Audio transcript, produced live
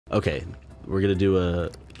Okay, we're gonna do a...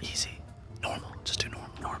 Easy. Normal. Just do normal.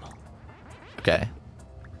 Normal. Okay.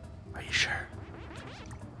 Are you sure? Are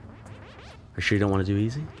you sure you don't want to do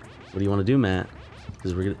easy? What do you want to do, Matt?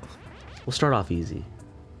 Because we'll start off easy.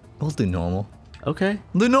 We'll do normal. Okay.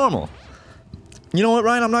 We'll do normal. You know what,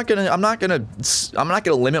 Ryan? I'm not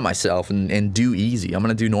gonna limit myself and do easy. I'm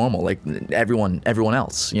gonna do normal, like everyone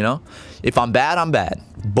else. You know, if I'm bad, I'm bad.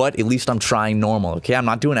 But at least I'm trying normal. Okay, I'm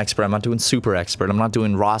not doing expert. I'm not doing super expert. I'm not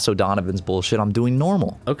doing Ross O'Donovan's bullshit. I'm doing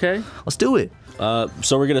normal. Okay. Let's do it.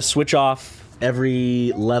 So we're gonna switch off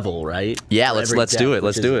every level, right? Yeah, let's do it.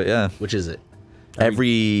 Let's do it. Yeah. Which is it?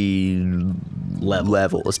 Every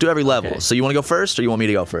level. Let's do every level. Okay. So you want to go first, or you want me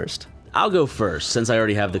to go first? I'll go first, since I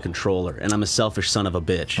already have the controller, and I'm a selfish son of a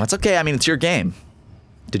bitch. That's okay. I mean, it's your game.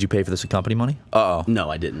 Did you pay for this with company money? Uh-oh. No,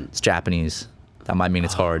 I didn't. It's Japanese. That might mean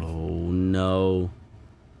it's hard. Oh, no.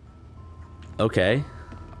 Okay.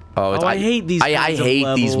 Oh, I hate these kinds I of hate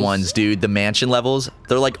these levels. ones, dude. The mansion levels,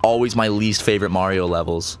 they're like always my least favorite Mario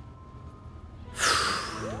levels.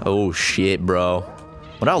 Oh, shit, bro.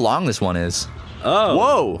 What how long this one is. Oh.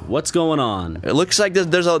 Whoa. What's going on? It looks like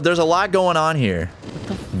there's a lot going on here.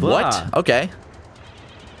 What? Okay.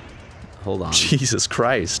 Hold on. Jesus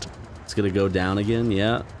Christ. It's gonna go down again,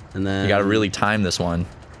 yeah. And then... You gotta really time this one.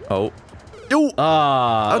 Oh. Ooh.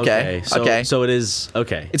 Ah, Okay, okay. So it is...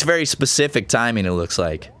 Okay. It's very specific timing, it looks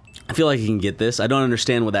like. I feel like I can get this. I don't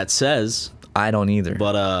understand what that says, I don't either.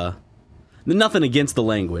 but, nothing against the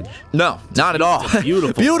language. No, not at all. It's a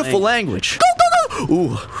beautiful Beautiful language. Go, go, go.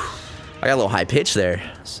 Ooh. I got a little high pitch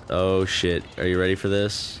there. Oh, shit. Are you ready for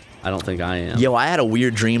this? I don't think I am. Yo, I had a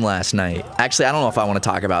weird dream last night. Actually, I don't know if I want to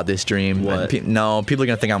talk about this dream. What? No, people are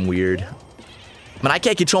going to think I'm weird. I mean, I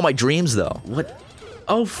can't control my dreams, though. What?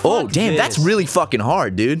 Oh, fuck Oh, damn, this. that's really fucking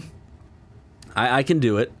hard, dude. I can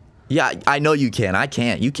do it. Yeah, I know you can. I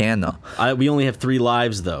can't. You can, though. We only have 3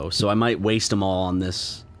 lives, though, so I might waste them all on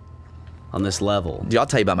this level. Dude, I'll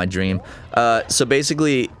tell you about my dream. So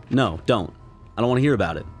basically... No, don't. I don't want to hear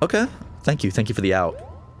about it. Okay. Thank you. Thank you for the out.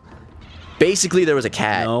 Basically, there was a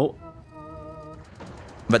cat. No.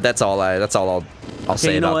 But that's all I'll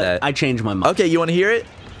say you know about what? that. I changed my mind. Okay, you want to hear it?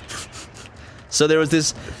 So there was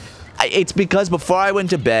this... It's because before I went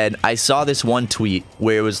to bed, I saw this one tweet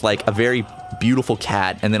where it was like a very beautiful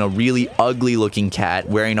cat and then a really ugly looking cat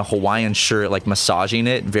wearing a Hawaiian shirt, like massaging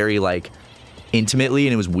it very like intimately,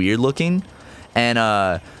 and it was weird looking. And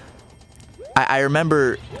I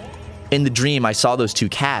remember in the dream I saw those 2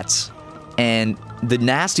 cats, and the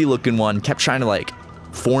nasty looking one kept trying to like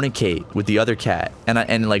fornicate with the other cat,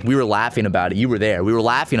 and like we were laughing about it. You were there. We were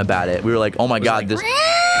laughing about it. We were like, oh my god, this...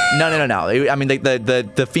 No. I mean,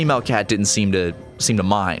 the female cat didn't seem to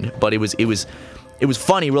mind, but it was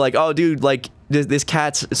funny. We're like, oh, dude, like this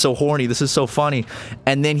cat's so horny. This is so funny.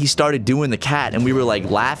 And then he started doing the cat, and we were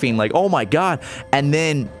like laughing, like, oh my god. And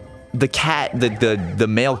then the cat, the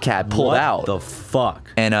male cat, pulled out. What the fuck?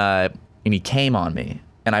 And he came on me,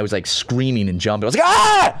 and I was like screaming and jumping. I was like,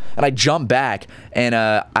 ah! And I jumped back, and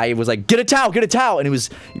I was like, get a towel, get a towel. And it was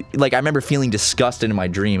like, I remember feeling disgusted in my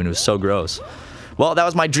dream, and it was so gross. Well, that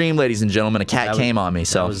was my dream, ladies and gentlemen. A cat came on me,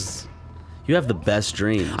 so... You have the best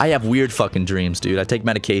dreams. I have weird fucking dreams, dude. I take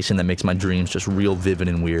medication that makes my dreams just real vivid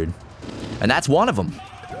and weird. And that's one of them.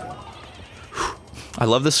 I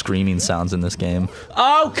love the screaming sounds in this game.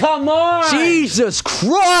 Oh, come on! Jesus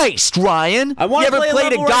Christ, Ryan! I want you ever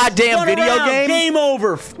played a goddamn video game? Game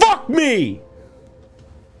over! Fuck me!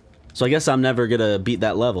 So I guess I'm never gonna beat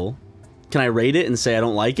that level. Can I rate it and say I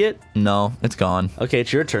don't like it? No, it's gone. Okay,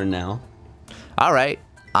 it's your turn now. All right,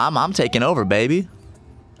 I'm taking over, baby.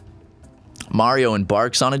 Mario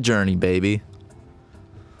embarks on a journey, baby.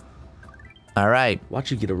 All right. Watch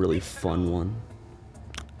you get a really fun one.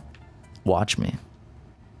 Watch me.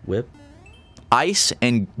 Whip. Ice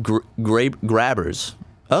and grabbers.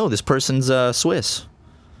 Oh, this person's Swiss.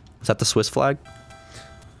 Is that the Swiss flag?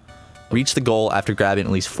 Reach the goal after grabbing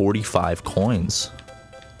at least 45 coins.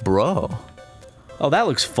 Bro. Oh, that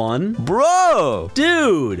looks fun. Bro!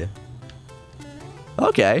 Dude!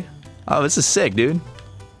 Okay. Oh, this is sick, dude.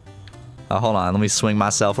 Oh, hold on. Let me swing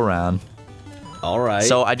myself around. All right.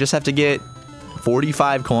 So I just have to get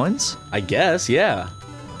 45 coins? I guess, yeah.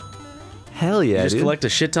 Hell yeah, Just dude. collect a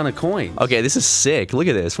shit ton of coins. Okay, this is sick. Look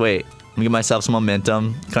at this. Wait. Let me give myself some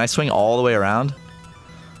momentum. Can I swing all the way around?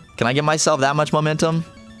 Can I get myself that much momentum?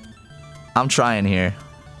 I'm trying here.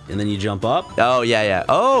 And then you jump up. Oh, yeah.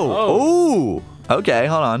 Oh! Ooh! Okay,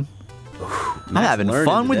 hold on. I'm having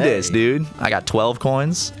fun with this, dude. I got 12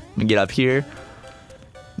 coins. Let me get up here.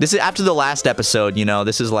 This is after the last episode, you know.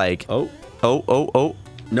 This is like... Oh. Oh.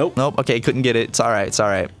 Nope. Nope. Okay, couldn't get it. It's alright. It's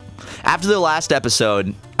alright. After the last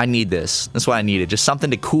episode, I need this. That's what I needed. Just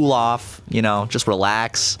something to cool off, you know, just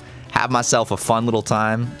relax, have myself a fun little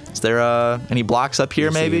time. Is there any blocks up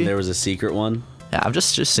here, maybe? There was a secret one. Yeah, I'm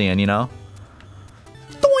just seeing, you know.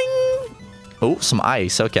 Doing. Oh, some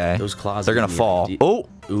ice. Okay. Those claws. They're gonna fall. Oh,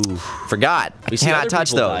 ooh, forgot. I cannot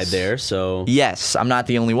touch those. Died there, so. Yes, I'm not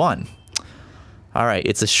the only one. All right,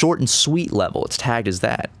 it's a short and sweet level. It's tagged as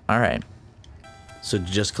that. All right. So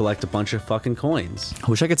just collect a bunch of fucking coins.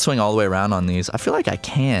 I wish I could swing all the way around on these. I feel like I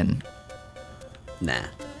can. Nah.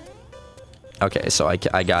 Okay, so I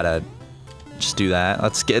gotta just do that.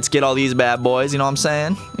 Let's get all these bad boys. You know what I'm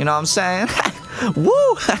saying? You know what I'm saying?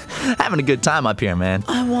 Woo! Having a good time up here, man.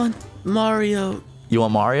 I want Mario. You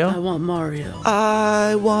want Mario? I want Mario.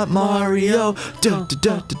 I want Mario. Da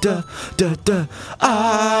da da da da da.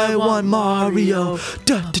 I want Mario.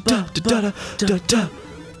 Da da da da da da.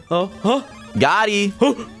 Oh, huh? Gotti.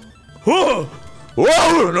 Oh, no.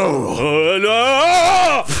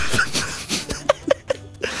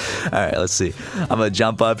 All right, let's see. I'm gonna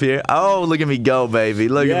jump up here. Oh, look at me go, baby.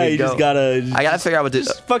 Look at me go. Just gotta. I gotta figure out what to.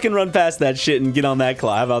 Just fucking run past that shit and get on that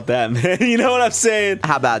claw. How about that, man? You know what I'm saying?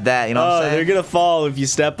 How about that? You know what I'm saying? They're gonna fall if you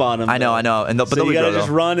step on them. I know. And but so you gotta just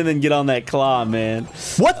run and then get on that claw, man.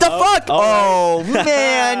 What the fuck? Oh, right.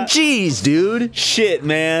 man, jeez, dude. Shit,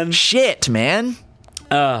 man. Shit, man.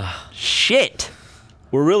 Shit.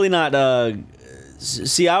 We're really not.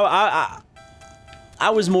 See, I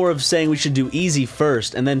was more of saying we should do easy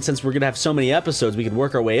first, and then since we're gonna have so many episodes, we could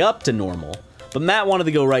work our way up to normal. But Matt wanted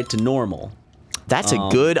to go right to normal. That's a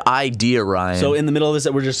good idea, Ryan. So in the middle of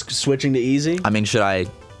this, we're just switching to easy. I mean, should I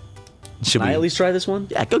at least try this one?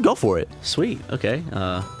 Yeah, go for it. Sweet. Okay.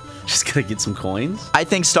 Just gotta get some coins. I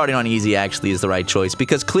think starting on easy actually is the right choice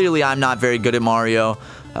because clearly I'm not very good at Mario.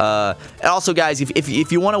 And also, guys,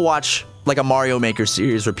 if you want to watch like a Mario Maker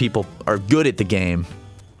series where people are good at the game,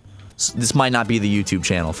 this might not be the YouTube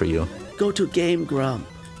channel for you. Go to Game Grump.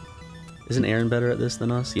 Isn't Aaron better at this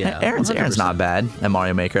than us? Yeah. Aaron's not bad at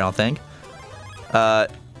Mario Maker, I don't think.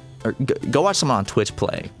 Or go watch someone on Twitch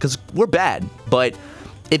play, because we're bad. But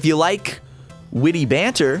if you like witty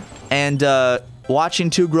banter and watching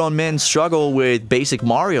two grown men struggle with basic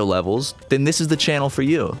Mario levels, then this is the channel for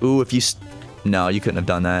you. Ooh, if you... No, you couldn't have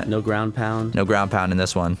done that. No ground pound? No ground pound in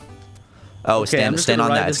this one. Oh, okay, stand on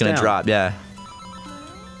that. It's going to drop, yeah.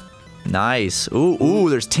 Nice. Ooh,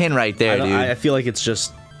 there's 10 right there, dude. I feel like it's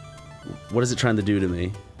just... What is it trying to do to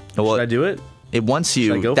me? Well, should I do it? It wants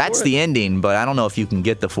you... That's the ending, but I don't know if you can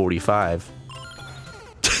get the 45.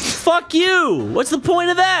 Fuck you! What's the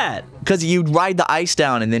point of that? Because you ride the ice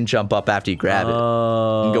down and then jump up after you grab it.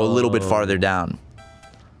 And go a little bit farther down.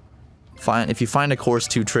 If you find a course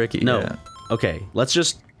too tricky. No. Yeah. Okay, let's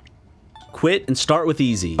just quit and start with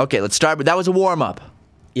easy. Okay, let's start, but that was a warm-up.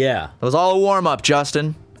 Yeah. That was all a warm-up,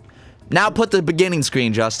 Justin. Now put the beginning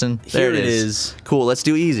screen, Justin. There Here it is. Cool, let's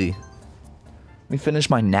do easy. Let me finish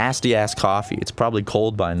my nasty-ass coffee. It's probably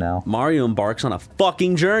cold by now. Mario embarks on a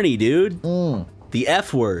fucking journey, dude. The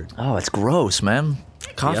F word. Oh, it's gross, man.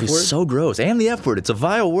 Coffee's so gross. And the F word. It's a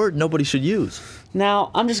vile word nobody should use.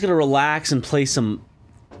 Now, I'm just gonna relax and play some...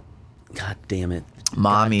 God damn it.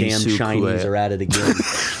 Mommy Damn Chinese are at it again.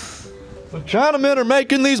 The Chinamen are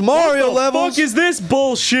making these Mario levels. What the fuck is this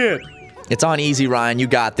bullshit? It's on easy, Ryan. You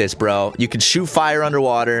got this, bro. You can shoot fire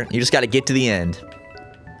underwater. You just got to get to the end.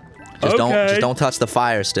 Just don't touch the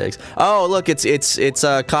fire sticks. Oh, look, it's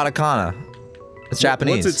katakana. It's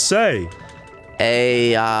Japanese. What's it say?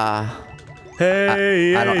 Hey, I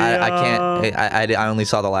can't. I only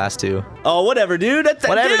saw the last two. Oh, whatever, dude.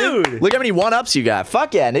 Whatever, dude. Look how many one-ups you got.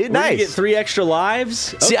 Fuck yeah, dude. Nice. You get 3 extra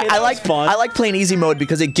lives. See, okay, I like fun. I like playing easy mode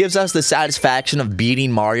because it gives us the satisfaction of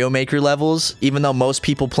beating Mario Maker levels. Even though most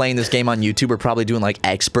people playing this game on YouTube are probably doing like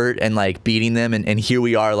expert and like beating them, and here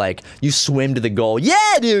we are like you swim to the goal.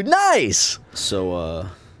 Yeah, dude. Nice. So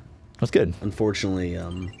that's good. Unfortunately,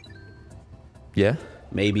 yeah.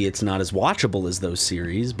 Maybe it's not as watchable as those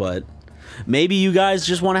series, but. Maybe you guys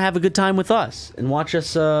just want to have a good time with us and watch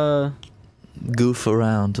us goof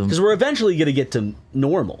around. Because we're eventually going to get to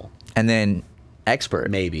normal. And then expert.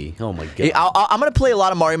 Maybe. Oh my god. I'm going to play a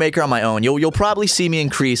lot of Mario Maker on my own. You'll probably see me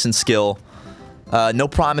increase in skill. No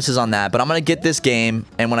promises on that, but I'm going to get this game,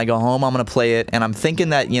 and when I go home, I'm going to play it, and I'm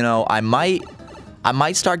thinking that, you know, I might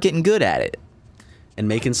start getting good at it. And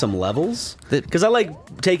making some levels? Because I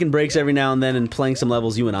like taking breaks every now and then and playing some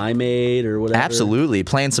levels you and I made or whatever. Absolutely.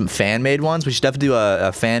 Playing some fan-made ones. We should definitely do a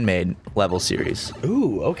fan-made level series.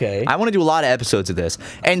 Ooh, okay. I want to do a lot of episodes of this.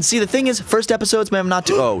 And see, the thing is, first episodes, man, I'm not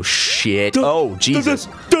too... Oh, shit. Oh, Jesus.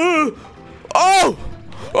 Oh! Oh!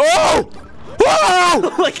 Oh!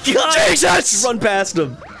 Oh my god! Jesus! Run past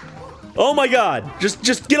him. Oh my god.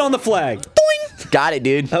 Just get on the flag. Boing! Got it,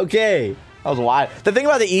 dude. Okay. That was wild. The thing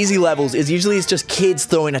about the easy levels is usually it's just kids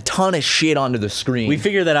throwing a ton of shit onto the screen. We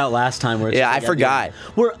figured that out last time. Where it's yeah, like I forgot.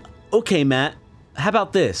 Okay, Matt. How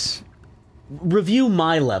about this? Review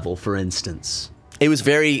my level, for instance. It was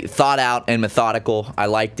very thought out and methodical. I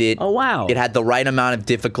liked it. Oh, wow. It had the right amount of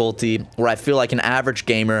difficulty where I feel like an average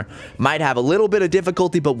gamer might have a little bit of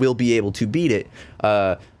difficulty, but will be able to beat it.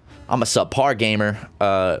 I'm a subpar gamer.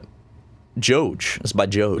 Joj. That's by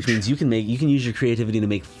Joj. Which means you can use your creativity to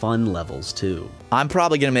make fun levels too. I'm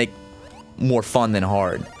probably gonna make more fun than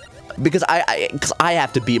hard because I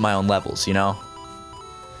have to beat my own levels, you know.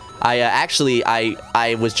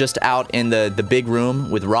 I was just out in the big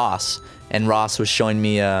room with Ross, and Ross was showing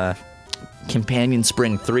me Companion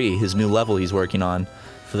Spring 3, his new level he's working on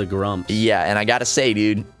for the Grumps. Yeah, and I gotta say,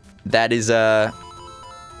 dude, that is not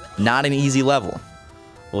an easy level.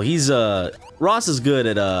 Well, Ross is good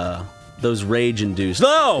at those rage-induced.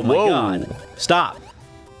 Oh my god! Stop!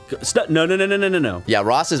 Stop! No! Yeah,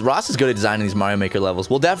 Ross is good at designing these Mario Maker levels.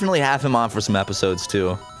 We'll definitely have him on for some episodes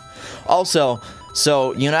too. Also,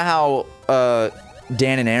 so you know how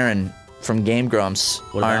Dan and Aaron from Game Grumps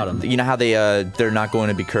what about them? You know how they're not going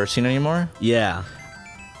to be cursing anymore? Yeah.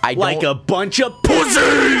 Like a bunch of pussies.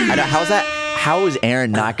 How's that? How is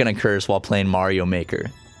Aaron not going to curse while playing Mario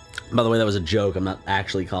Maker? By the way, that was a joke. I'm not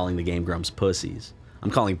actually calling the Game Grumps pussies. I'm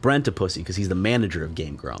calling Brent a pussy because he's the manager of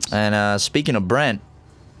Game Grumps. And speaking of Brent,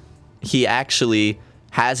 he actually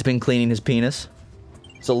has been cleaning his penis.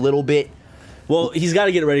 It's a little bit. Well, he's got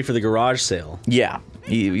to get ready for the garage sale. Yeah,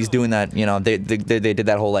 he's doing that. You know, they did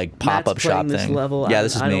that whole like pop-up shop this thing. Level. Yeah,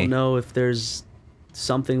 this is me. I don't know if there's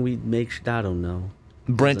something we make. I don't know.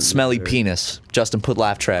 Brent smelly penis. Justin put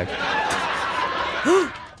laugh track.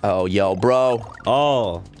 Oh, yo, bro.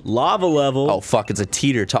 Oh, lava level. Oh fuck, it's a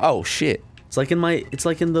teeter. Oh shit. It's like in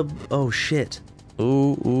the. Oh shit.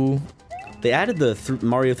 Ooh. They added the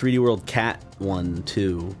Mario 3D World cat one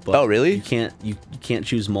too. But oh really? You can't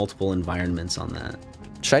choose multiple environments on that.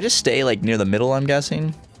 Should I just stay like near the middle? I'm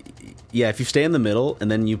guessing. Yeah, if you stay in the middle and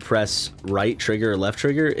then you press right trigger or left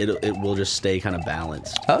trigger, it will just stay kind of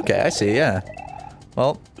balanced. Okay, I see. Yeah.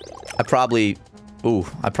 Well, I probably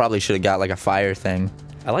should have got like a fire thing.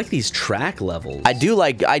 I like these track levels. I do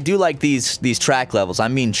like these track levels.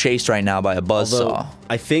 I'm being chased right now by a buzzsaw.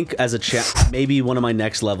 I think as maybe one of my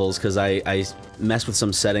next levels, because I messed with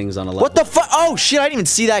some settings on a level. What the fuck? Oh shit! I didn't even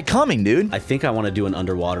see that coming, dude. I think I want to do an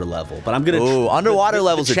underwater level, but I'm gonna. Ooh, underwater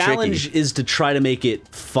levels are tricky. The challenge is to try to make it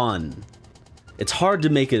fun. It's hard to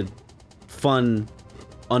make a fun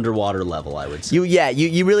underwater level, I would say.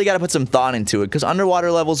 You really got to put some thought into it, because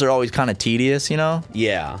underwater levels are always kind of tedious, you know.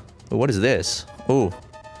 Yeah. But what is this? Ooh.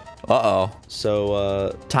 Uh-oh.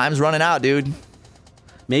 So, time's running out, dude.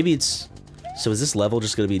 Maybe it's... So is this level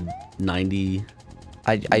just gonna be 90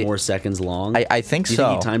 more seconds long? I think so. Do you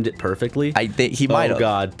think he timed it perfectly? He might have. Oh,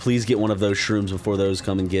 God. Please get one of those shrooms before those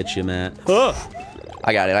come and get you, Matt.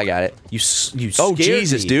 I got it. You Oh,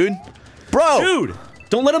 Jesus, me. dude. Bro! Dude!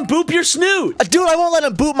 Don't let him boop your snoot! Dude, I won't let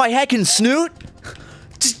him boop my heckin' snoot!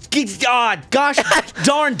 Gosh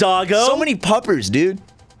darn, doggo! So many puppers, dude.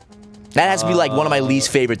 That has to be like one of my least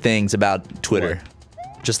favorite things about Twitter.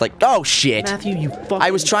 What? Just like, oh shit. Matthew, you fucking...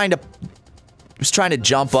 I was trying to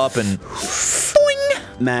jump up and...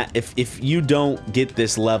 Boing! Matt, if you don't get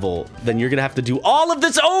this level, then you're gonna have to do all of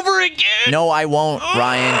this over again! No, I won't,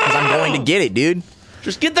 Ryan, because I'm going to get it, dude.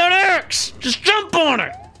 Just get that axe! Just jump on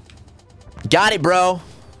it! Got it, bro.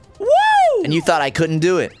 Woo! And you thought I couldn't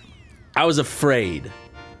do it. I was afraid.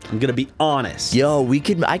 I'm gonna be honest. Yo,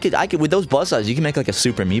 I could with those buzzsaws, you can make like a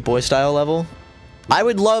Super Meat Boy style level. I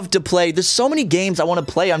would love to play. There's so many games I want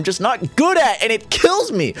to play I'm just not good at, and it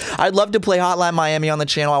kills me. I'd love to play Hotline Miami on the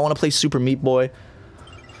channel. I want to play Super Meat Boy.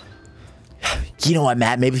 You know what,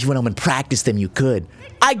 Matt? Maybe if you went home and practiced them, you could.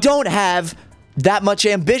 I don't have that much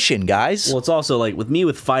ambition, guys. Well, it's also like with me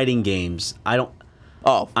with fighting games, I don't.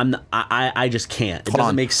 Oh, I just can't. It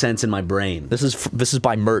doesn't make sense in my brain. This is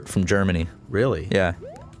by Mert from Germany. Really? Yeah.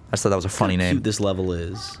 I just thought that was a funny name. Cute this level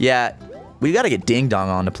is. Yeah, we gotta get Ding Dong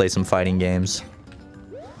on to play some fighting games.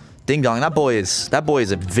 Ding Dong, that boy is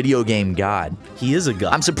a video game god. He is a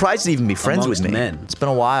god. I'm surprised to even be friends with me. Men. It's been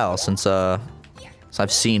a while since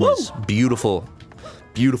I've seen his beautiful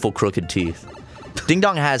crooked teeth. Ding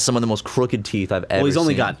Dong has some of the most crooked teeth I've ever seen. Well, he's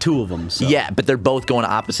only got 2 of them, so. Yeah, but they're both going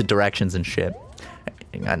opposite directions and shit.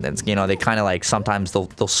 And then, you know, they kind of like sometimes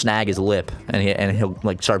they'll snag his lip and he'll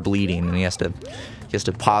like start bleeding and he has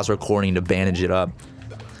to pause recording to bandage it up.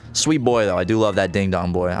 Sweet boy though, I do love that Ding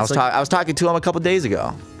Dong boy. I was talking to him a couple days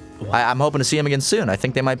ago. I'm hoping to see him again soon. I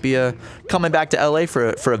think they might be coming back to LA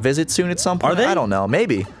for a visit soon at some point. Are they? I don't know,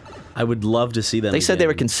 maybe. I would love to see them. They said they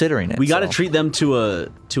were again. considering it. We got to so. treat them to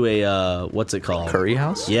a what's it called? Curry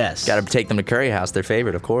House? Yes. Got to take them to Curry House, their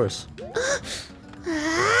favorite, of course.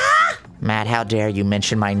 Matt, how dare you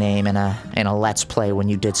mention my name in a Let's Play when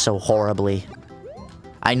you did so horribly?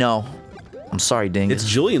 I know. I'm sorry, Ding. It's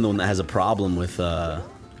Julian the one that has a problem with our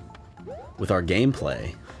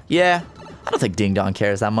gameplay. Yeah, I don't think Ding Dong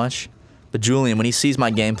cares that much. But Julian, when he sees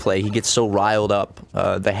my gameplay, he gets so riled up.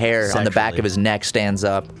 The hair on the back of his neck stands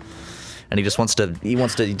up, and he just wants to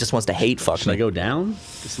hate fuck Should me. I go down?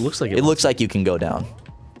 This looks like It looks like you can go down.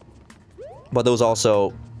 But those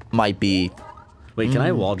also might be... Wait, can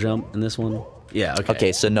I wall jump in this one? Yeah, okay.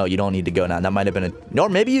 Okay, so no, you don't need to go down. That might have been a... Or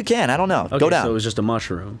maybe you can, I don't know. Okay, Go down. so it was just a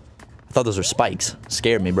mushroom. I thought those were spikes.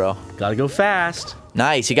 Scared me, bro. Gotta go fast.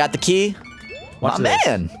 Nice, you got the key? Watch My this.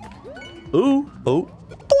 man! Ooh. Oh.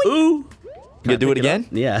 Ooh. You gonna do it pick it again? up?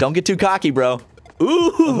 Yeah. Don't get too cocky, bro.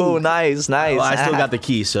 Ooh. Oh, nice, nice. Well, I still got the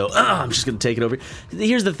key, so I'm just gonna take it over.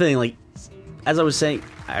 Here's the thing, like, as I was saying,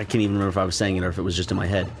 I can't even remember if I was saying it or if it was just in my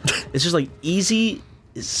head. It's just like easy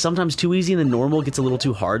is sometimes too easy, and then normal gets a little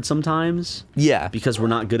too hard sometimes. Yeah. Because we're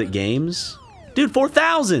not good at games. Dude,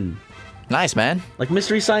 4,000! Nice, man. Like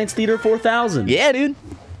Mystery Science Theater 4,000. Yeah, dude.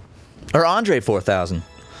 Or Andre 4000.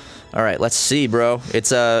 All right, let's see, bro. It's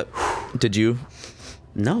did you?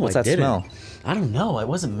 No, What's I that didn't. smell? I don't know. It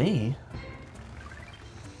wasn't me.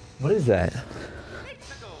 What is that?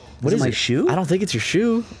 What is my shoe? I don't think it's your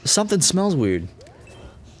shoe. Something smells weird.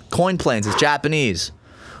 Coin planes. It's Japanese.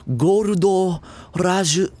 Gorudo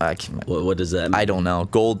Raju. What does that mean? I don't know.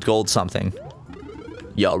 Gold something.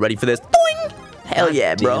 Yo, ready for this? Boing! Hell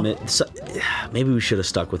yeah, bro. Damn it. So, maybe we should have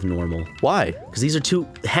stuck with normal. Why? Because these are too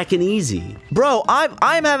heckin' easy. Bro,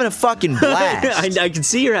 I'm having a fucking blast. I can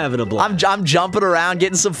see you're having a blast. I'm jumping around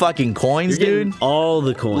getting some fucking coins, You're getting dude. all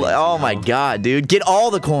the coins. Oh my god, dude. Get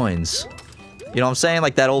all the coins. You know what I'm saying?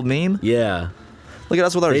 Like that old meme? Yeah. Look at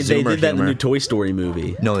us with our They Zoomer did that in the humor. new Toy Story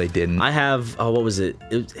movie. No, they didn't. I have, oh, what was it?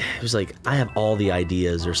 It was like, I have all the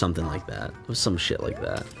ideas or something like that. It was some shit like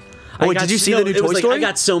that. Oh, wait, did you see the new it was Toy like, Story? I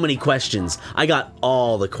got so many questions. I got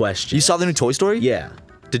all the questions. You saw the new Toy Story? Yeah.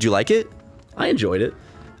 Did you like it? I enjoyed it.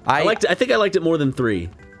 I liked it. I think I liked it more than 3.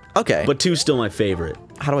 Okay. But 2's still my favorite.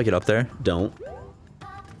 How do I get up there? Don't.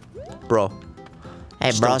 Bro. Hey,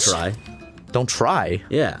 Just bros. don't try. Don't try?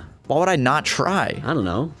 Yeah. Why would I not try? I don't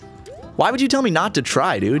know. Why would you tell me not to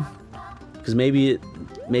try, dude? Because maybe it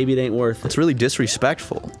ain't worth it. It's really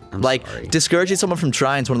disrespectful. I'm like, sorry. discouraging someone from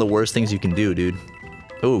trying is one of the worst things you can do, dude.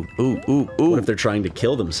 Ooh, ooh, ooh, ooh. What if they're trying to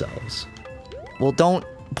kill themselves? Well, don't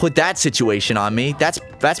put that situation on me. That's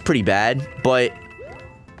pretty bad. But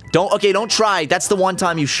don't try. That's the one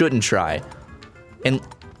time you shouldn't try.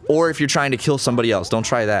 Or if you're trying to kill somebody else, don't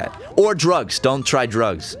try that. Or drugs. Don't try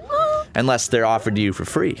drugs. Unless they're offered to you for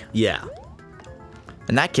free. Yeah.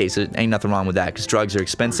 In that case, it ain't nothing wrong with that, because drugs are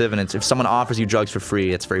expensive, and if someone offers you drugs for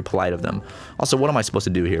free, it's very polite of them. Also, what am I supposed to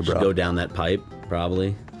do here, bro? Go down that pipe,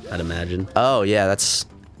 probably. I'd imagine. Oh, yeah, that's...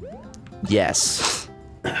 Yes.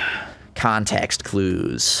 Context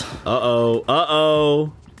clues. Uh-oh.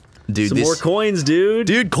 Uh-oh. Dude, Some more coins, dude.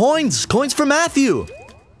 Dude, coins! Coins for Matthew!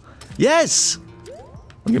 Yes!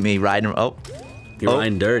 Look at me riding... Oh. You're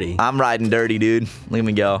riding dirty. I'm riding dirty, dude. Look at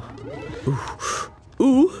me go.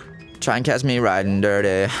 Ooh. Try and catch me riding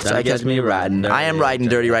dirty. Try and catch me riding dirty. I am riding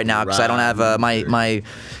dirty right now because I don't have my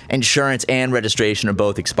insurance and registration are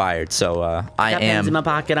both expired. So I Got pens in am. my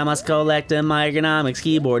pocket. I must collect a my ergonomics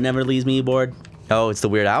keyboard. Never leaves me bored. Oh, it's the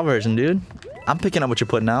Weird Al version, dude. I'm picking up what you're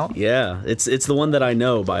putting out. Yeah, it's the one that I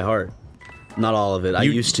know by heart. Not all of it. I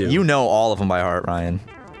used to. You know all of them by heart, Ryan.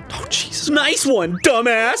 Oh Jesus. Nice one,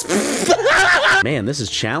 dumbass. Man, this is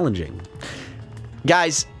challenging.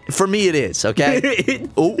 Guys, for me it is, okay?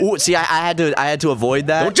 Ooh, see, I had to avoid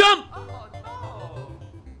that. Don't jump.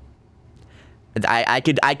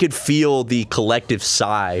 I could feel the collective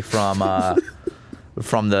sigh from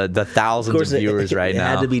the thousands of viewers right now.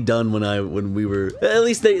 It had to be done when we were. At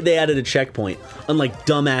least they added a checkpoint. Unlike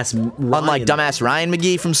dumbass Ryan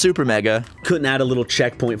McGee from SuperMega couldn't add a little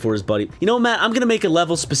checkpoint for his buddy. You know, Matt, I'm gonna make a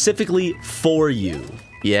level specifically for you.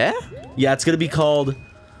 Yeah? Yeah, it's gonna be called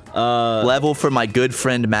Level for my good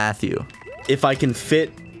friend Matthew. If I can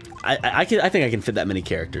fit, I think I can fit that many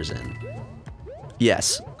characters in.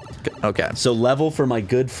 Yes. Okay. So level for my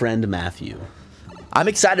good friend Matthew. I'm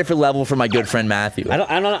excited for level for my good friend Matthew.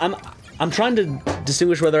 I'm trying to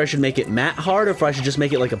distinguish whether I should make it Matt hard or if I should just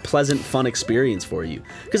make it like a pleasant, fun experience for you.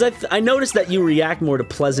 Because I noticed that you react more to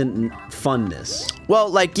pleasant funness. Well,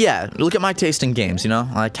 like, yeah, look at my taste in games, you know?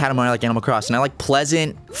 I like Cat and Mouse, I like Animal Crossing. I like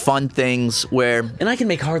pleasant, fun things where... And I can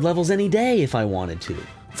make hard levels any day if I wanted to.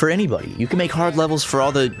 For anybody. You can make hard levels for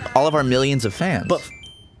all of our millions of fans. But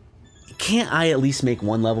can't I at least make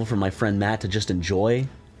one level for my friend Matt to just enjoy?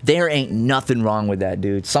 There ain't nothing wrong with that,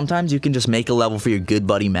 dude. Sometimes you can just make a level for your good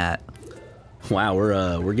buddy Matt. Wow,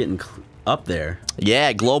 we're getting up there.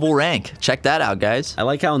 Yeah, global rank. Check that out, guys. I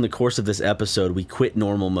like how in the course of this episode we quit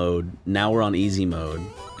normal mode. Now we're on easy mode,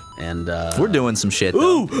 and we're doing some shit.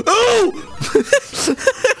 Though. Ooh!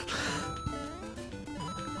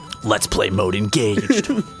 Let's play mode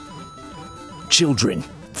engaged. Children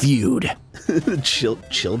viewed.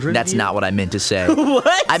 Children? That's not what I meant to say.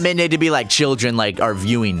 What? I meant it to be like children, like are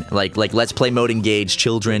viewing, like let's play mode engaged,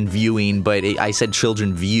 children viewing, but I said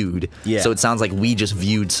children viewed. Yeah. So it sounds like we just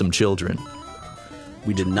viewed some children.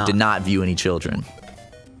 We did not. Did not view any children.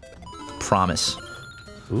 Promise.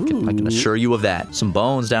 Ooh. I can assure you of that. Some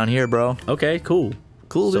bones down here, bro. Okay, cool.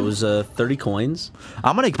 Cool. So Dude. it was 30 coins.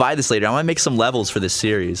 I'm gonna buy this later. I'm gonna make some levels for this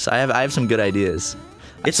series. I have some good ideas.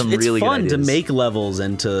 It's really fun good to ideas. make levels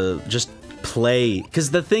and to just play.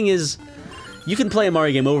 Because the thing is, you can play a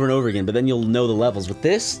Mario game over and over again, but then you'll know the levels. With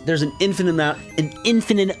this, there's an infinite amount.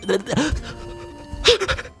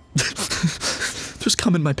 There's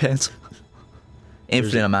cum in my pants.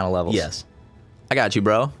 Infinite amount of levels. Yes. I got you,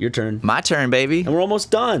 bro. Your turn. My turn, baby. And we're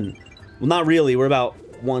almost done. Well, not really. We're about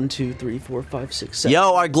 1, 2, 3, 4, 5, 6, 7.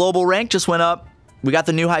 Yo, our global rank just went up. We got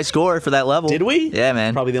the new high score for that level. Did we? Yeah,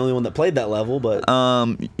 man. Probably the only one that played that level, but...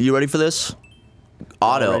 You ready for this?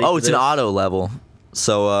 Auto. ready Oh, for it's an this. auto level.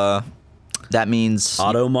 So, that means...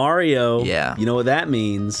 Auto Mario. Yeah. You know what that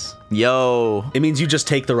means? Yo. It means you just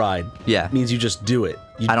take the ride. Yeah. It means you just do it.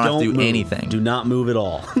 You I don't have to do move. anything. Do not move at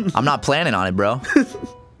all. I'm not planning on it, bro.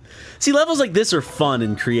 See, levels like this are fun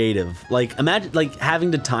and creative. Like, imagine, like,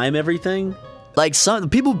 having to time everything. Like, some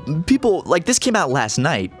people, like, this came out last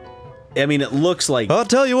night. I mean, it looks like... I'll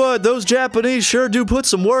tell you what, those Japanese sure do put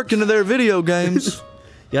some work into their video games.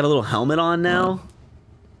 You got a little helmet on now?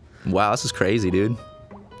 Wow, this is crazy, dude.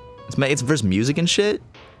 It's versus music and shit?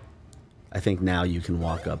 I think now you can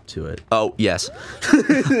walk up to it. Oh, yes.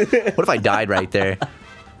 What if I died right there?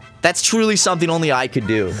 That's truly something only I could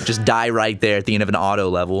do. Just die right there at the end of an auto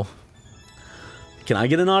level. Can I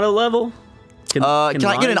get an auto level? Can I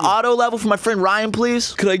get an auto level for my friend Ryan,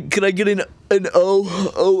 please? Can I get an O'Reilly's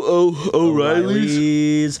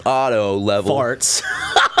auto level? Farts.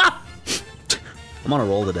 I'm on a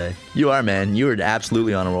roll today. You are, man. You are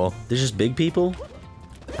absolutely on a roll. There's just big people?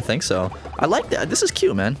 I think so. I like that. This is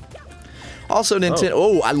cute, man. Also, Nintendo.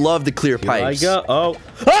 Oh, I love the clear pipes. Here I go. Oh.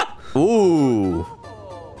 Ah! Ooh.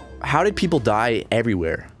 How did people die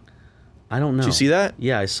everywhere? I don't know. Did you see that?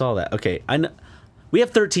 Yeah, I saw that. Okay, I know. We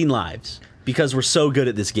have 13 lives because we're so good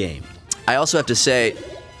at this game. I also have to say,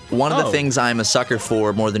 one of the Oh. things I'm a sucker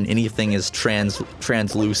for more than anything is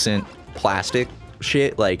translucent plastic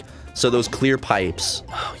shit. Like, so those clear pipes,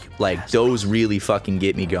 like, those really fucking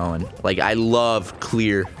get me going. Like, I love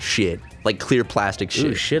clear shit. Like, clear plastic shit.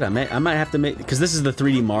 Ooh, shit, I might have to make... Because this is the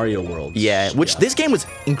 3D Mario world. Yeah, which this game was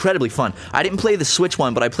incredibly fun. I didn't play the Switch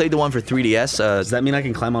one, but I played the one for 3DS. Does that mean I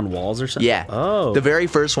can climb on walls or something? Yeah. Oh. The very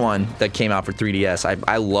first one that came out for 3DS.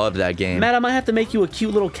 I loved that game. Matt, I might have to make you a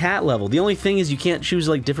cute little cat level. The only thing is you can't choose,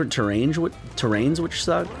 like, different terrains, which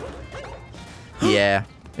suck. Yeah.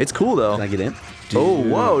 It's cool, though. Can I get in? Oh,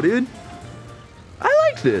 whoa, dude.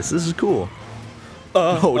 I like this. This is cool.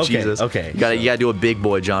 Oh, okay, Jesus. okay. You gotta do a big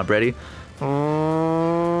boy jump. Ready?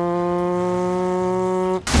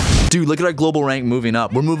 Dude, look at our global rank moving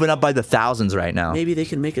up. We're moving up by the thousands right now. Maybe they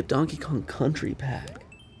can make a Donkey Kong Country pack.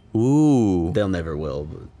 Ooh. They'll never will,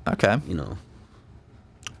 but, Okay. you know.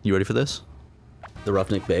 You ready for this? The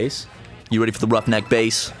Roughneck Base. You ready for the roughneck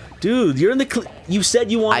base? Dude, you're in the... You said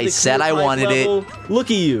you wanted I the said clear I pipe wanted it. level. Look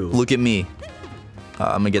at you. Look at me.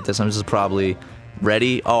 I'm gonna get this. I'm just probably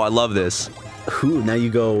ready. Oh, I love this. Ooh, now you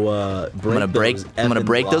go, break I'm gonna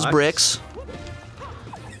break those bricks.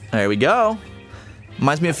 There we go.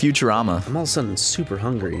 Reminds me of Futurama. I'm all of a sudden super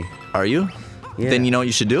hungry. Are you? Yeah. Then you know what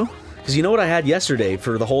you should do? Because you know what I had yesterday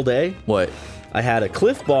for the whole day? What? I had a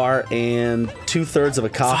Cliff Bar and 2/3 of a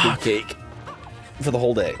coffee cake for the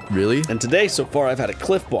whole day. Really? And today, so far, I've had a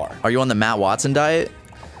Cliff Bar. Are you on the Matt Watson diet?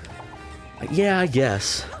 Yeah, I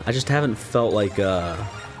guess. I just haven't felt like,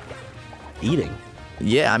 eating.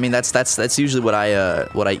 Yeah, I mean that's usually what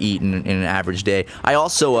I eat in an average day. I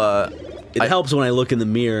also It helps when I look in the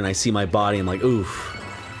mirror and I see my body and I'm like, oof.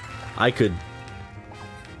 I could...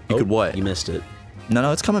 You could what? You missed it.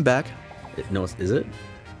 No, it's coming back. No, is it?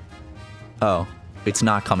 Oh, it's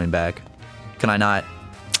not coming back. Can I not?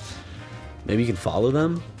 Maybe you can follow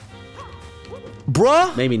them?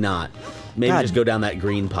 Bruh! Maybe not. Maybe God. just go down that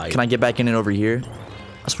green pipe. Can I get back in it over here?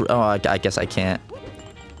 Oh, I guess I can't.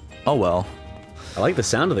 Oh well. I like the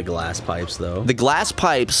sound of the glass pipes, though. The glass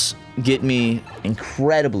pipes get me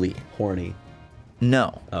incredibly Horny.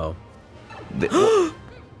 No. Oh.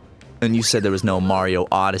 And you said there was no Mario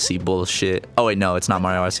Odyssey bullshit. Oh wait, no, it's not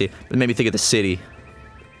Mario Odyssey. It made me think of the city.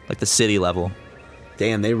 Like the city level.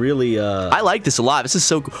 Damn, they really, I like this a lot. This is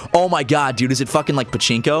so cool. Oh my god, dude, is it fucking like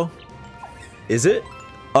pachinko? Is it?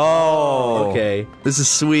 Oh. Okay. This is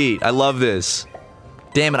sweet. I love this.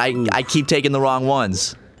 Damn it, I keep taking the wrong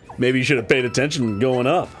ones. Maybe you should have paid attention going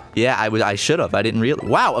up. Yeah, I should have. I didn't realize.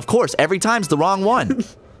 Wow, of course, every time's the wrong one.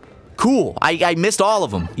 Cool. I missed all of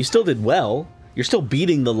them. You still did well. You're still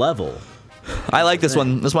beating the level. I like this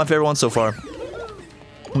one. This is my favorite one so far.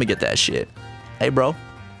 Let me get that shit. Hey, bro.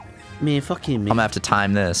 Man, fuck you, man. I'm gonna have to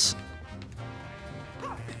time this.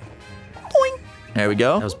 Boing. There we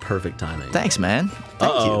go. That was perfect timing. Thanks, man.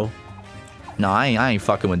 Thank you. No, I ain't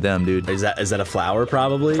fucking with them, dude. Is that a flower,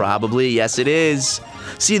 probably? Probably. Yes, it is.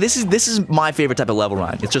 See, this is my favorite type of level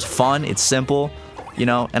run. It's just fun. It's simple, you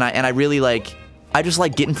know. And I really like. I just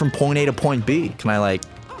like getting from point A to point B. Can I like?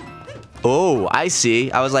 Oh, I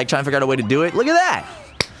see. I was like trying to figure out a way to do it. Look at that.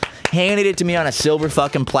 Handed it to me on a silver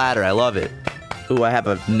fucking platter. I love it. Ooh, I have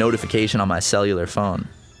a notification on my cellular phone.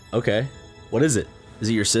 Okay. What is it? Is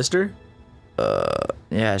it your sister?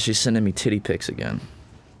 Yeah, she's sending me titty pics again.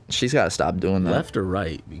 She's got to stop doing that. Left or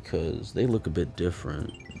right? Because they look a bit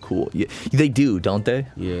different. Cool. Yeah, they do, don't they?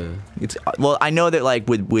 Yeah. It's well, I know that like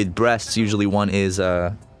with breasts, usually one is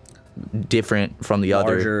different from the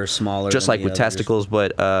other. Larger or smaller. Just than like the with others. testicles,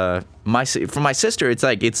 but for my sister, it's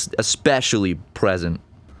like it's especially present.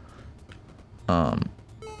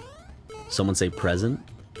 Someone say present.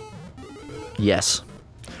 Yes.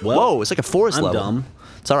 Well, Whoa, it's like a forest I'm level. dumb.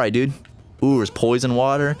 It's all right, dude. Ooh, there's poison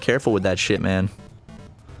water. Careful with that shit, man.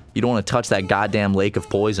 You don't want to touch that goddamn lake of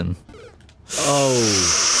poison.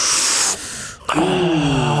 Oh. Ooh,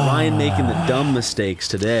 Ryan making the dumb mistakes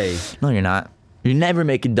today. No, you're not. You're never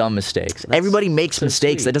making dumb mistakes. Everybody makes so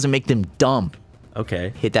mistakes. sweet. That doesn't make them dumb.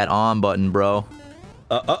 Okay. Hit that on button, bro.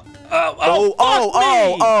 Oh,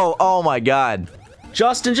 Oh my god.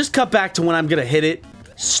 Justin, just cut back to when I'm gonna hit it.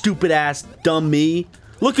 Stupid ass, dumb me.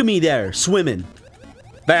 Look at me there, swimming.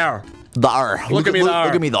 There. There. Look at me there.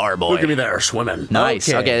 Look at me there, boy. Look at me there, swimming. Nice.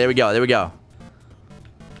 Okay, there we go. There we go.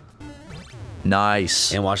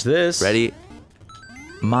 Nice. And watch this. Ready?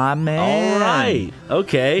 My man. All right.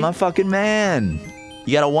 Okay. My fucking man.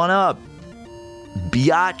 You got a one-up.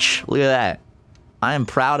 Biatch. Look at that. I am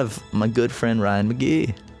proud of my good friend Ryan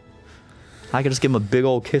McGee. I could just give him a big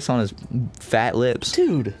old kiss on his fat lips.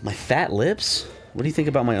 Dude, my fat lips? What do you think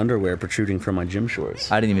about my underwear protruding from my gym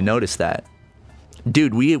shorts? I didn't even notice that.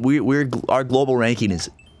 Dude, our global ranking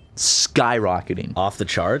is skyrocketing. Off the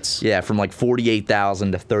charts? Yeah, from like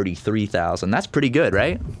 48,000 to 33,000. That's pretty good,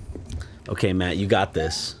 right? Okay, Matt, you got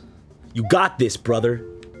this. You got this, brother.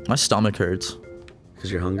 My stomach hurts.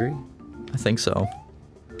 Because you're hungry? I think so.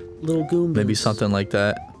 Little Goombas. Maybe something like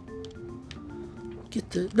that. Get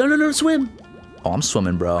the... No, swim. Oh, I'm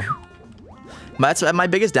swimming, bro. That's my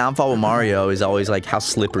biggest downfall with Mario is always like how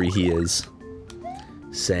slippery he is.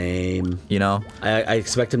 Same. You know? I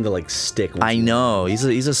expect him to, like, stick. I know. He's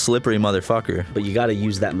a slippery motherfucker. But you gotta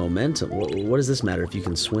use that momentum. What does this matter if you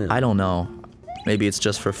can swim? I don't know. Maybe it's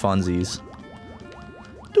just for funsies.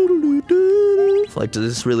 Like,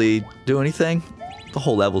 does this really do anything? The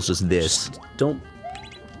whole level's just this. Just don't...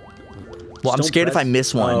 Well, I'm don't scared if I press-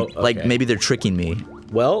 miss one. Oh, Like, okay. maybe they're tricking me.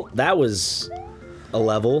 Well, that was a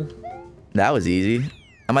level. That was easy.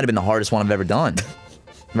 That might have been the hardest one I've ever done.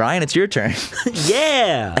 Ryan, it's your turn.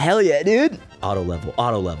 Yeah! Hell yeah, dude. Auto level,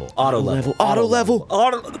 auto level, auto level, auto level.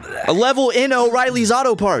 A level in O'Reilly's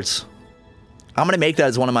Auto Parts. I'm gonna make that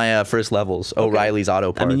as one of my first levels. O'Reilly's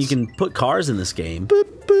Auto Parts. I mean, you can put cars in this game. Boop,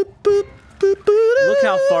 boop, boop, boop, boop. Look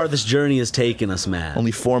how far this journey has taken us, Matt.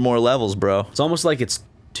 Only 4 more levels, bro. It's almost like it's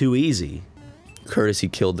too easy. Courtesy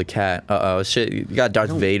killed the cat. Uh-oh, shit. You got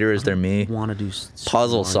Darth Vader as their me. Want to do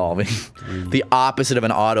Puzzle solving. The opposite of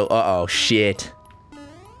an auto. Uh-oh, shit.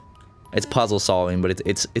 It's puzzle solving, but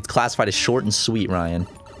it's classified as short and sweet, Ryan.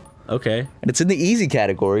 Okay. And it's in the easy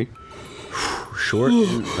category. Short.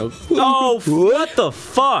 Oh, what the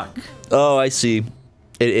fuck? Oh, I see.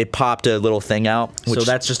 It popped a little thing out. Which So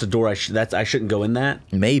that's just a door. I shouldn't go in that.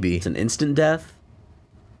 maybe. It's an instant death.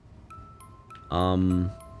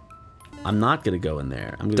 I'm not gonna go in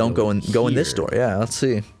there. I'm gonna Don't go in this here. door. Yeah, let's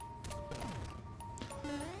see.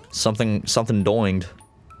 Something doinged.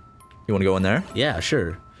 You want to go in there? Yeah,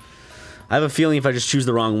 sure. I have a feeling if I just choose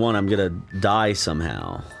the wrong one, I'm gonna die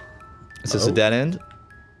somehow. Is this a dead end?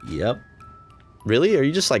 Yep. Really? Are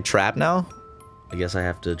you just like trapped now? I guess I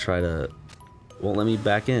have to try to... Won't let me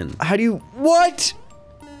back in. How do you... What?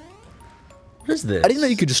 What is this? I didn't know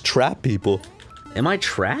you could just trap people. Am I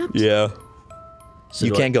trapped? Yeah. So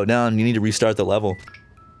you can't go down. You need to restart the level.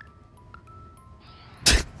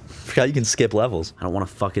 Forgot you can skip levels. I don't want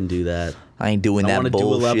to fucking do that. I ain't doing that bullshit. I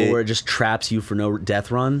want to do a level where it just traps you for no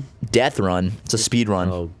death run. Death run. It's a speed run.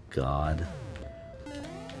 Oh, God.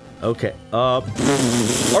 Okay. Are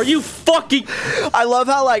you fucking... I love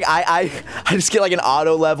how, like, I just get, like, an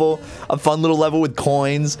auto level, a fun little level with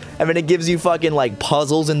coins, and then it gives you fucking, like,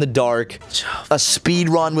 puzzles in the dark, a speed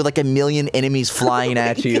run with, like, a million enemies flying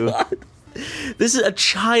at you. God. This is... A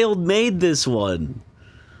child made this one.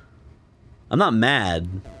 I'm not mad.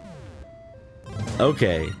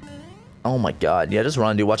 Okay. Oh, my God. Yeah, just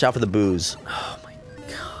run, dude. Watch out for the booze. Oh, my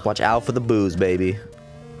God. Watch out for the booze, baby.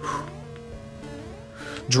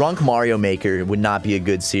 Drunk Mario Maker would not be a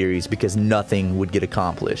good series because nothing would get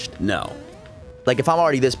accomplished. No. Like, if I'm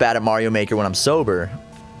already this bad at Mario Maker when I'm sober,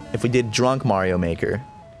 if we did Drunk Mario Maker...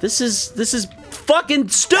 This is fucking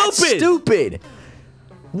stupid! That's stupid!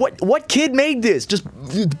 What kid made this? Just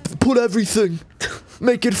put everything.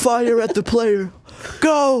 Make it fire at the player.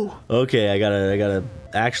 Go! Okay, I gotta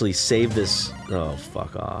actually save this... Oh,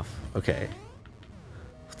 fuck off. Okay.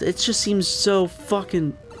 It just seems so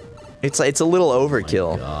fucking... It's a little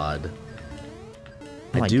overkill. Oh my God.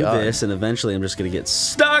 Oh my I do God. this, and eventually I'm just gonna get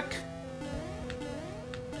stuck!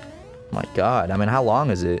 My God. I mean, how long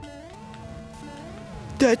is it?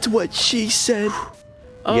 That's what she said.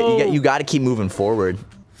 Oh. You gotta keep moving forward.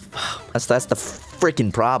 That's the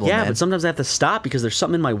freaking problem, Yeah, man. but sometimes I have to stop because there's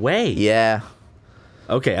something in my way. Yeah.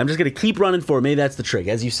 Okay, I'm just gonna keep running forward. Maybe that's the trick,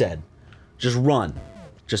 as you said. Just run.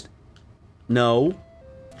 Just... No.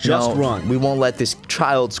 Just run. We won't let this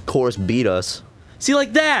child's course beat us. See,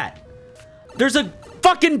 like that! There's a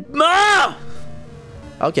fucking... Ah!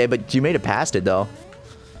 Okay, but you made it past it, though.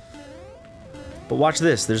 But watch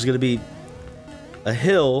this. There's gonna be a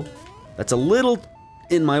hill that's a little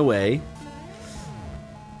in my way.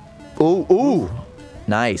 Ooh, ooh.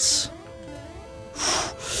 Nice.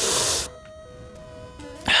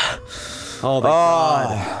 Oh, my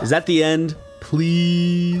God. Is that the end?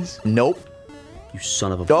 Please? Nope. You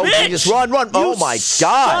son of a Don't bitch! just run. Oh my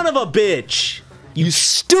God. Son of a bitch! You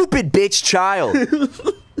stupid bitch child.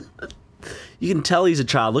 You can tell he's a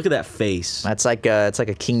child. Look at that face. That's like it's like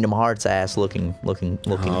a Kingdom Hearts ass looking Oh,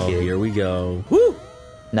 kid. here we go. Woo!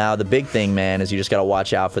 Now the big thing, man, is you just gotta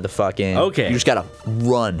watch out for the fucking. Okay. You just gotta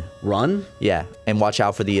run. Run? Yeah, and watch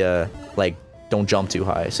out for the like, don't jump too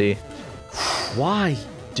high. See? Why,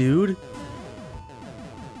 dude?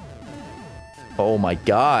 Oh my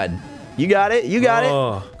God. You got it. You got it.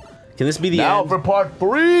 Oh. Can this be the Now end? for part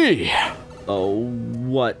 3. Oh,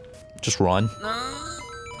 what? Just run.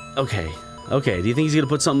 Okay. Okay. Do you think he's gonna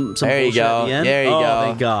put some There you bullshit at go. the end? There you oh, go.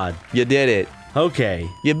 Thank God. You did it. Okay.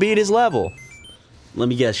 You beat his level. Let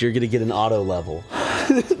me guess. You're gonna get an auto level.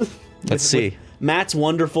 Let's see. Matt's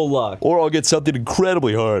wonderful luck. Or I'll get something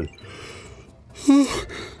incredibly hard.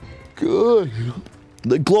 Good.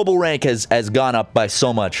 The global rank has gone up by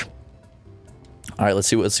so much. All right, let's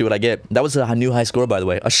see what I get. That was a new high score, by the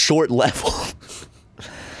way. A short level.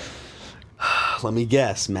 Let me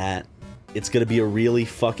guess, Matt. It's gonna be a really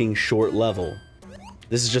fucking short level.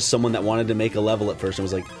 This is just someone that wanted to make a level at first and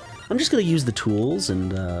was like, I'm just gonna use the tools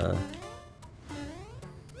and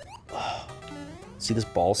see this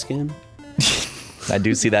ball skin? I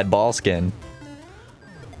do see that ball skin.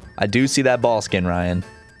 I do see that ball skin, Ryan.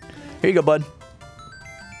 Here you go, bud.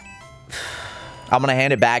 I'm gonna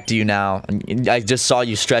hand it back to you now. I just saw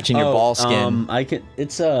you stretching your ball skin. I can.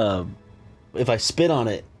 It's if I spit on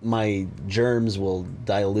it, my germs will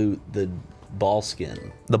dilute the ball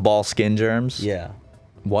skin. The ball skin germs? Yeah.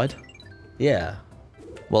 What? Yeah.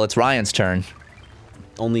 Well, it's Ryan's turn.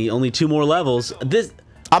 Only 2 more levels. This.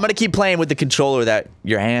 I'm gonna keep playing with the controller that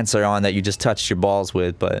your hands are on that you just touched your balls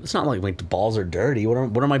with, but It's not like the balls are dirty. What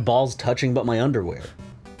are my balls touching but my underwear?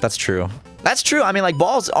 that's true. That's true. I mean, like,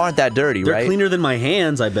 balls aren't that dirty, They're right? cleaner than my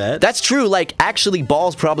hands, I bet. That's true. Like, actually,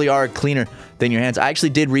 balls probably are cleaner than your hands. I actually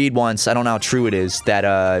did read once, I don't know how true it is, that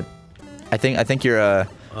I think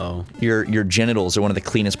your genitals are one of the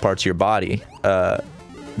cleanest parts of your body,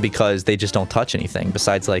 because they just don't touch anything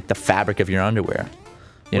besides like the fabric of your underwear.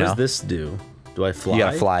 You What know? does this do? Do I fly? You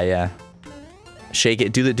gotta fly, yeah. Shake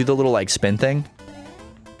it. Do the little like spin thing.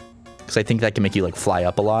 Because I think that can make you like fly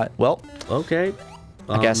up a lot. Well, Okay.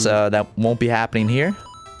 I guess that won't be happening here.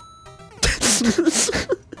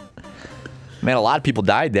 Man, a lot of people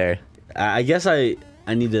died there. I guess I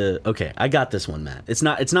need to. Okay, I got this one, Matt. It's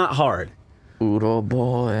not hard. Uro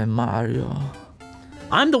boy Mario.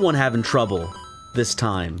 I'm the one having trouble this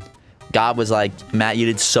time. God was like, Matt, you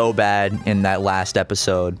did so bad in that last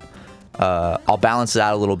episode. I'll balance it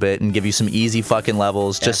out a little bit and give you some easy fucking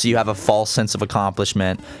levels, just so you have a false sense of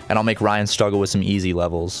accomplishment, and I'll make Ryan struggle with some easy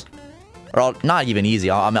levels. Or not even easy,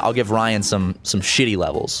 I'll give Ryan some shitty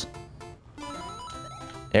levels.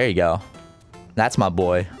 There you go. That's my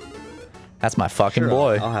boy. That's my fucking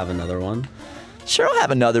boy. I'll have another one. Sure, I'll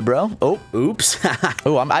have another, bro. Oh, oops.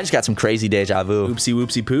 Oh, I just got some crazy deja vu. Oopsie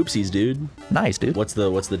whoopsie poopsies, dude. Nice, dude. What's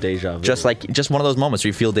the deja vu? Just one of those moments where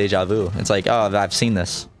you feel deja vu. It's like, oh, I've seen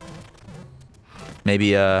this.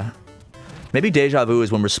 Maybe deja vu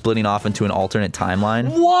is when we're splitting off into an alternate timeline.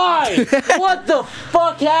 Why? What the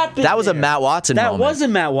fuck happened? That was a Matt Watson moment. That was a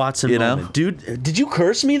Matt Watson moment, know? dude. Did you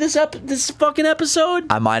curse me this fucking episode?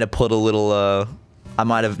 I might have put a little. I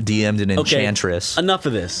might have DM'd an enchantress. Enough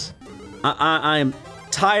of this. I am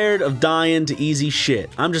tired of dying to easy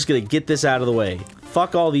shit. I'm just gonna get this out of the way.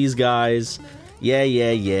 Fuck all these guys.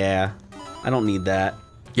 Yeah. I don't need that.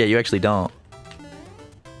 Yeah, you actually don't.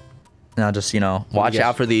 Now just, watch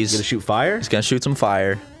out for these. You gonna shoot fire? He's gonna shoot some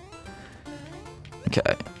fire.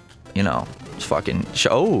 Okay. Just fucking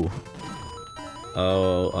show.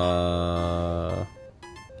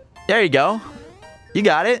 There you go. You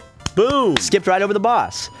got it. Boom. Skipped right over the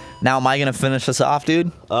boss. Now, am I gonna finish this off,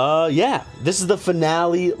 dude? Yeah. This is the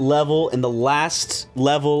finale level and the last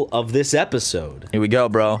level of this episode. Here we go,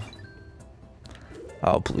 bro.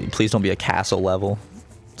 Oh, please don't be a castle level.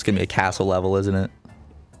 It's gonna be a castle level, isn't it?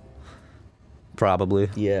 Probably.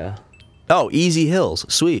 Yeah. Oh, easy hills.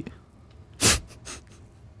 Sweet.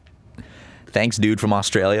 Thanks, dude from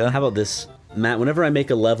Australia. How about this, Matt? Whenever I make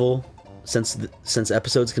a level, since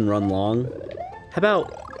episodes can run long, how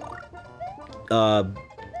about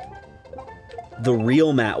the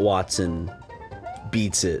real Matt Watson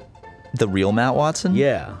beats it? The real Matt Watson?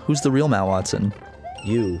 Yeah. Who's the real Matt Watson?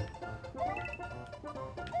 You.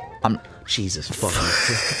 Jesus fucking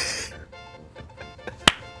Christ.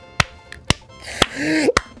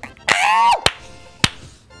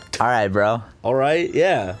 All right, bro. All right,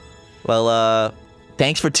 yeah. Well,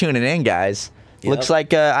 thanks for tuning in, guys. Yep. Looks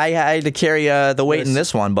like I had to carry the weight in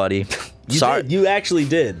this one, buddy. Sorry. You actually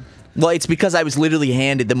did. Well, it's because I was literally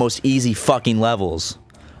handed the most easy fucking levels.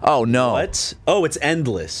 Oh, no. What? Oh, it's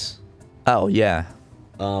endless. Oh, yeah.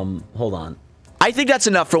 Hold on. I think that's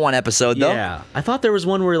enough for one episode, though. Yeah. I thought there was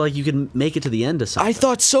one where, like, you could make it to the end of something. I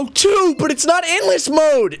thought so, too, but it's not endless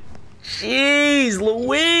mode. Jeez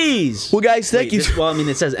Louise. Well, guys, thank you. Well, I mean,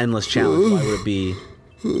 it says endless challenge. Why would it be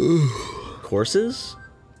courses?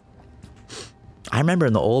 I remember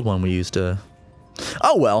in the old one we used to...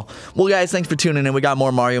 Oh, well. Well, guys, thanks for tuning in. We got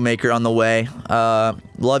more Mario Maker on the way.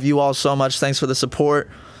 Love you all so much. Thanks for the support.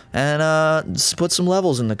 And just put some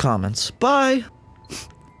levels in the comments. Bye.